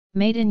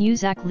Made in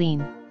USA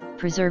Clean,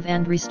 Preserve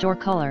and Restore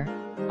Color,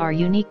 our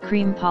unique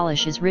cream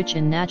polish is rich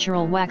in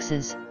natural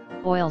waxes,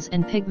 oils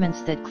and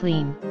pigments that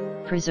clean,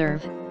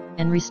 preserve,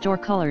 and restore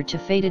color to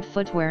faded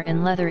footwear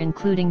and leather,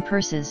 including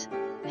purses,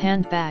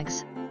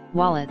 handbags,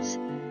 wallets,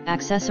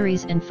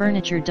 accessories and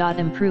furniture.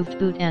 Improved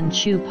boot and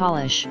shoe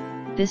polish.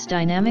 This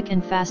dynamic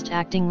and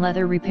fast-acting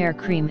leather repair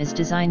cream is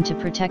designed to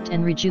protect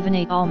and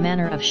rejuvenate all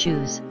manner of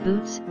shoes,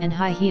 boots, and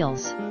high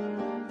heels.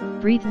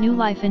 Breathe new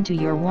life into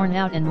your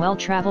worn-out and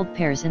well-traveled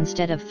pairs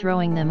instead of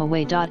throwing them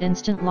away.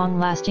 Instant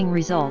long-lasting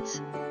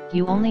results.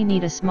 You only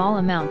need a small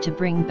amount to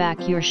bring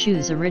back your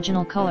shoe's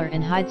original color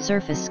and hide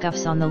surface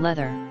scuffs on the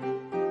leather.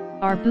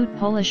 Our boot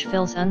polish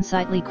fills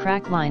unsightly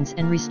crack lines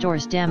and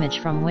restores damage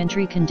from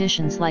wintry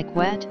conditions like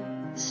wet,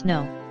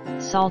 snow,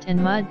 salt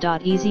and mud.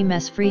 Easy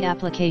mess-free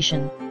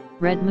application.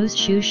 Red Mousse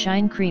Shoe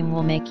Shine Cream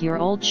will make your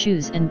old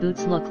shoes and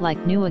boots look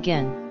like new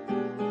again.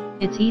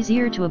 It's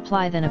easier to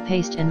apply than a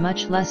paste and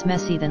much less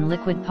messy than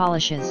liquid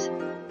polishes.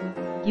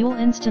 You'll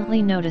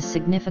instantly notice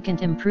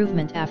significant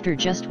improvement after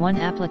just one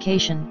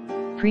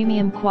application.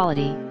 Premium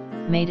quality,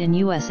 made in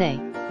USA,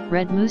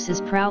 Red Mousse is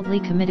proudly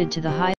committed to the high